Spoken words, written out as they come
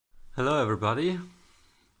Hello everybody.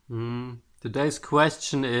 Today's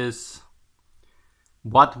question is,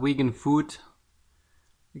 what vegan food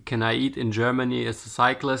can I eat in Germany as a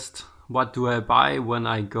cyclist? What do I buy when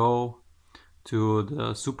I go to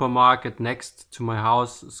the supermarket next to my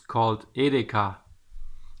house? It's called Edeka.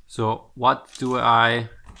 So what do I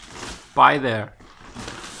buy there?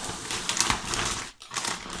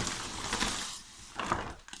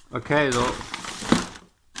 Okay, so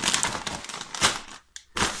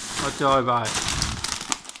what do I buy?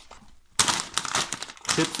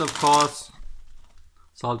 Chips, of course,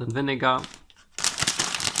 salt and vinegar,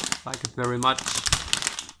 like it very much.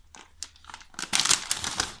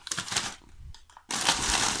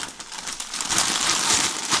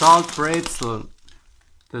 Salt pretzel,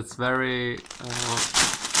 that's very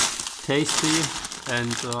tasty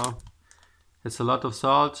and it's a lot of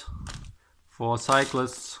salt. For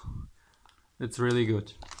cyclists, it's really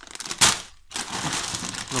good.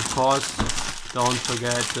 Of course, don't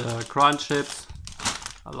forget crunch chips.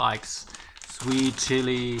 I like sweet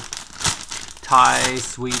chili, Thai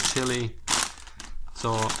sweet chili,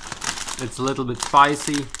 so it's a little bit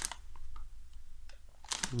spicy.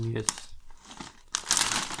 Yes.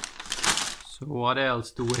 So what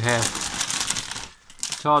else do we have?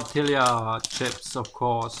 Tortilla chips, of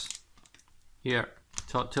course. Here,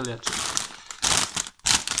 tortilla chips.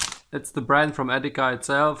 It's the brand from Edeka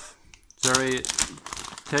itself. It's very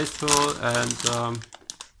tasteful and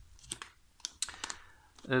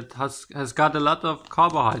it has got a lot of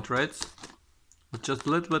carbohydrates with just a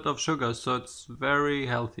little bit of sugar, so it's very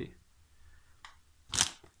healthy.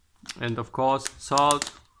 And of course,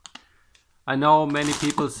 salt. I know many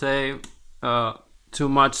people say too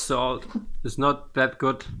much salt is not that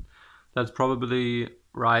good. That's probably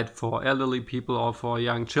right for elderly people or for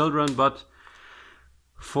young children, but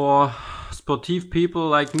for sportive people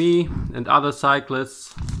like me and other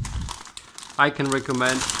cyclists, I can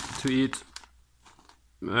recommend to eat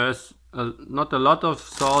not a lot of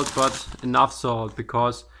salt, but enough salt,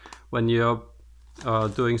 because when you're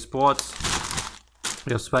doing sports,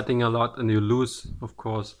 you're sweating a lot and you lose, of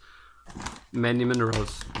course, many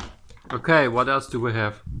minerals. Okay, what else do we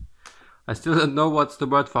have? I still don't know what's the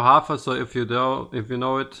word for hafer, so if you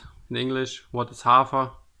know it in English, what is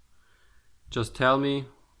hafer, just tell me.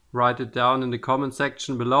 Write it down in the comment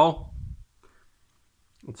section below.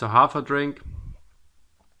 It's a hafer drink.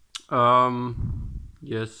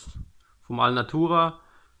 Yes, from Alnatura,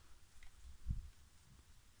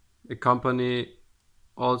 a company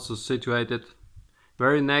also situated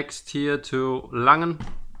very next here to Langen.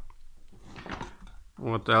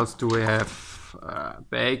 What else do we have?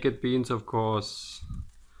 Baked beans, of course.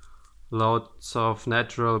 Lots of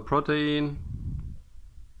natural protein.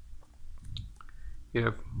 You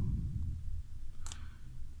have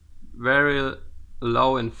very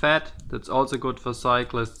low in fat. That's also good for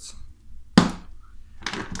cyclists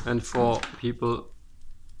and for people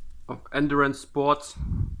of endurance sports.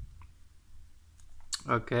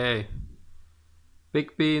 Okay,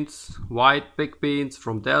 big beans, white big beans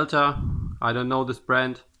from Delta. I don't know this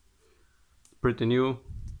brand, pretty new.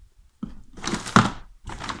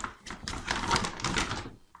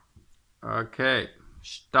 Okay,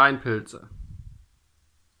 Steinpilze,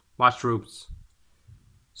 mushrooms,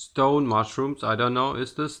 stone mushrooms. I don't know,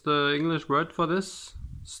 is this the English word for this?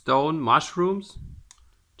 Stone mushrooms?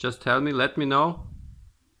 Just tell me, let me know.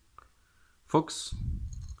 Fuchs,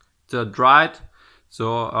 they're dried,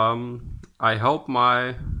 so I hope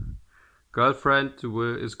my girlfriend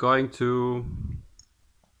is going to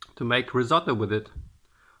make risotto with it.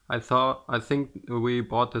 I think we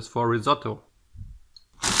bought this for risotto.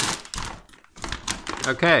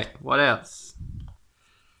 Okay, what else?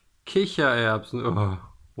 Kichererbsen. Oh,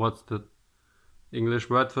 what's the English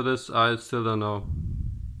word for this? I still don't know.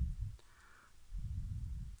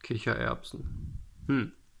 Kichererbsen.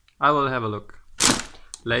 I will have a look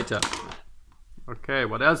later. Okay,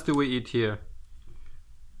 what else do we eat here?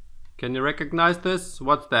 Can you recognize this?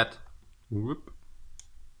 What's that? Whoop.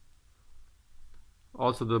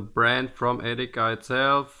 Also the brand from Edeka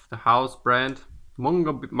itself, the house brand,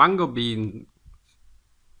 mango bean.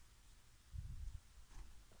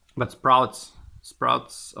 But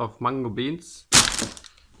sprouts of mango beans.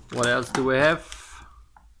 What else do we have?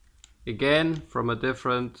 Again, from a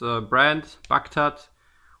different brand, Baghdad,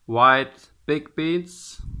 white big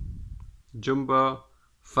beans, jumbo,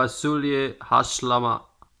 fasulye haşlama.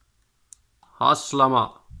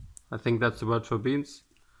 Haşlama, I think that's the word for beans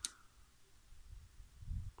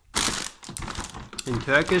in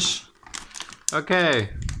Turkish. Okay,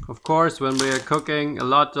 of course, when we are cooking a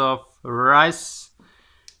lot of rice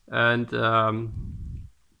and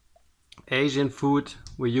Asian food,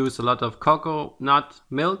 we use a lot of coconut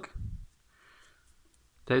milk.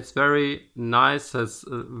 Tastes very nice, has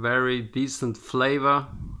a very decent flavor.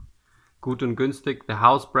 Gut und günstig, the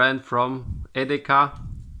house brand from Edeka.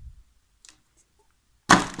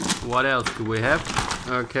 What else do we have?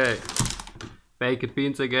 Okay, baked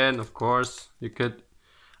beans again, of course.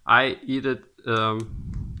 I eat it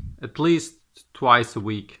at least twice a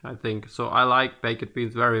week, I think. So I like baked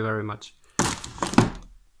beans very, very much.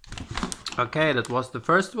 Okay, that was the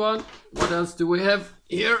first one. What else do we have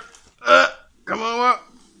here? Come over.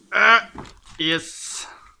 Yes.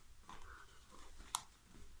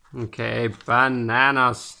 Okay,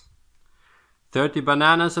 bananas. 30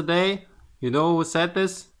 bananas a day. You know who said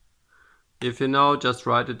this? If you know, just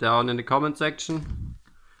write it down in the comment section.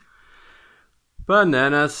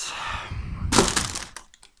 Bananas.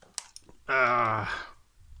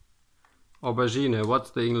 Aubergine.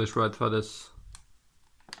 What's the English word for this?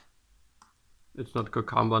 It's not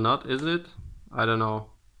cucumber nut, is it? I don't know.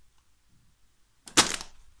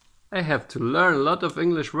 I have to learn a lot of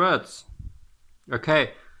English words.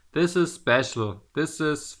 Okay, this is special. This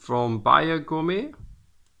is from Bayer Gourmet.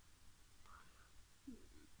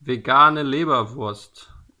 Vegane Leberwurst.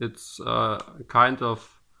 It's a kind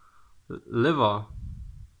of liver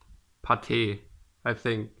pate, I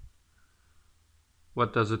think.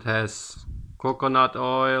 What does it has? Coconut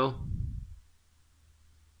oil,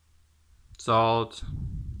 salt,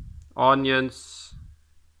 onions,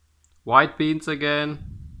 white beans again,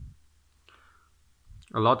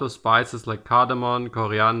 a lot of spices like cardamom,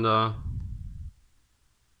 coriander.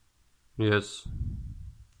 Yes.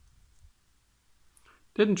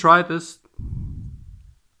 Didn't try this.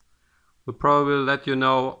 Will probably let you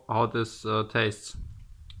know how this tastes.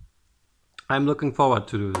 I'm looking forward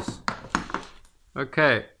to do this.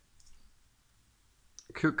 Okay.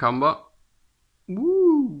 Cucumber.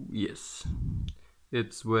 Woo, yes.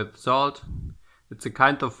 It's with salt. It's a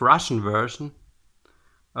kind of Russian version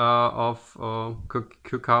of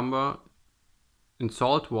cucumber in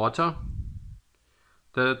salt water.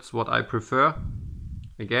 That's what I prefer.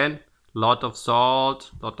 Again, lot of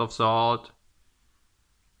salt.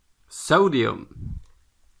 Sodium.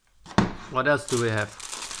 What else do we have?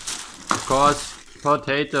 Of course,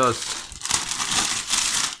 potatoes.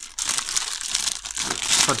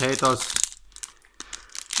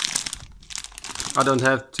 I don't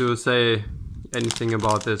have to say anything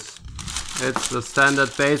about this. It's the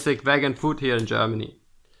standard basic vegan food here in Germany.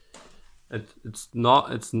 It's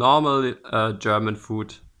normal German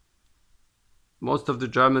food. Most of the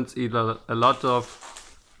Germans eat a lot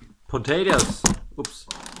of potatoes. Oops,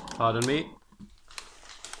 pardon me.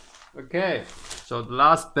 Okay, so the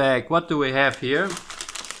last bag. What do we have here?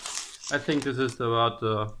 I think this is about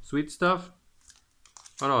the sweet stuff.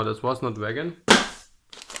 Oh no, this was not vegan.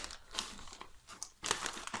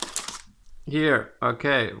 Here,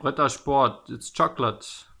 okay, Rittersport, it's chocolate.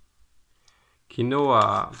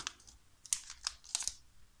 Quinoa.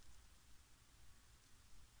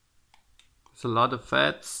 It's a lot of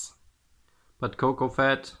fats, but cocoa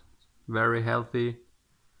fat, very healthy.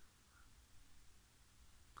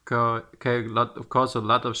 Okay, of course, a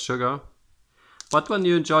lot of sugar. But when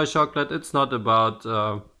you enjoy chocolate, it's not about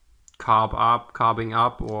carving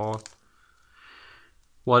up or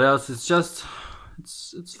what else. It's just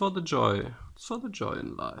it's for the joy. It's for the joy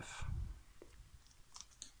in life.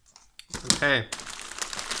 Okay.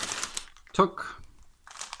 Took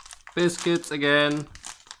biscuits again.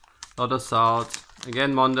 Lot of salt.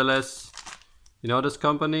 Again, Mondelez. You know this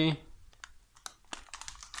company?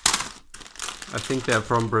 I think they're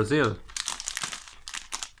from Brazil.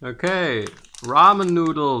 Okay, ramen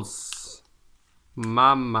noodles.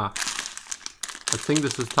 Mama. I think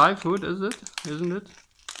this is Thai food, is it? Isn't it?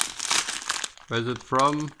 Where is it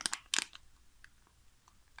from?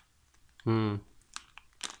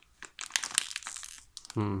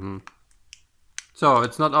 So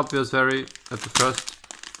it's not obvious very at the first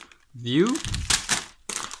view.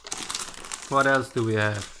 What else do we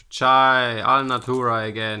have? Chai, Al Natura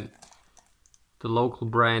again. The local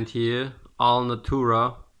brand here, Al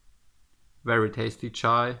Natura. Very tasty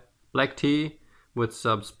chai. Black tea with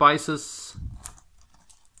some spices.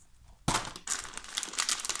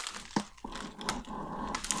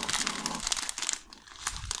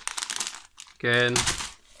 Again,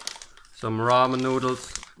 some ramen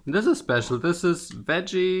noodles. And this is special. This is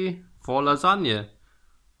veggie for lasagna.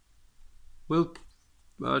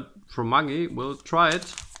 From Maggie, we'll try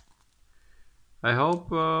it. I hope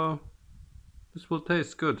this will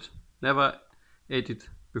taste good. Never ate it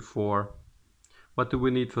before. What do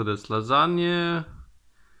we need for this? Lasagna,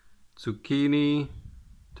 zucchini,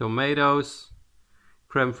 tomatoes,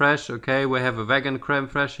 Creme fraiche. Okay, we have a vegan creme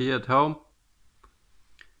fraiche here at home.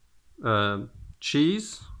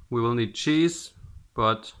 Cheese. We will need cheese,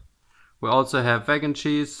 but we also have vegan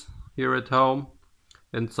cheese here at home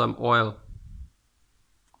and some oil.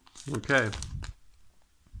 Okay.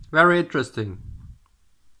 Very interesting.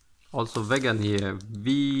 Also vegan here.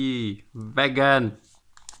 Vegan.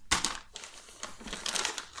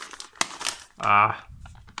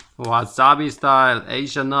 Wasabi style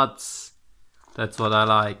Asian nuts. That's what I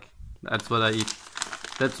like. That's what I eat.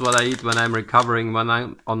 That's what I eat when I'm recovering, when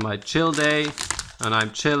I'm on my chill day and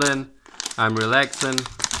I'm chilling, I'm relaxing.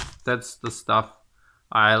 That's the stuff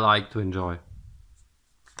I like to enjoy.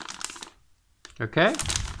 Okay.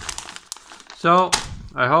 So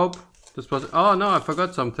I hope this was. Oh no, I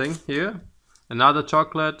forgot something here. Another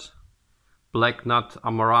chocolate, black nut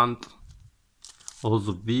amaranth,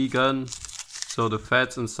 also vegan. So the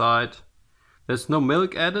fats inside. There's no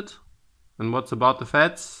milk added. And what's about the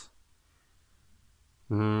fats?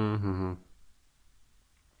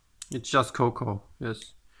 It's just cocoa.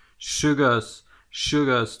 Yes, sugars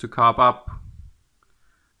to carb up.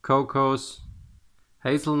 Cocos,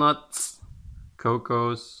 hazelnuts,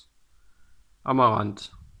 cocos, amaranth.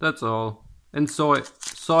 That's all. And soy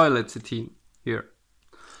lecithin here.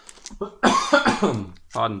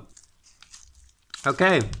 Pardon.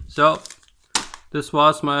 Okay, so this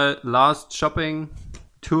was my last shopping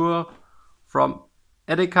tour from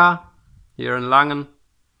Edeka here in Langen.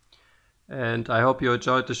 And I hope you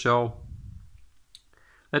enjoyed the show.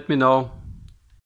 Let me know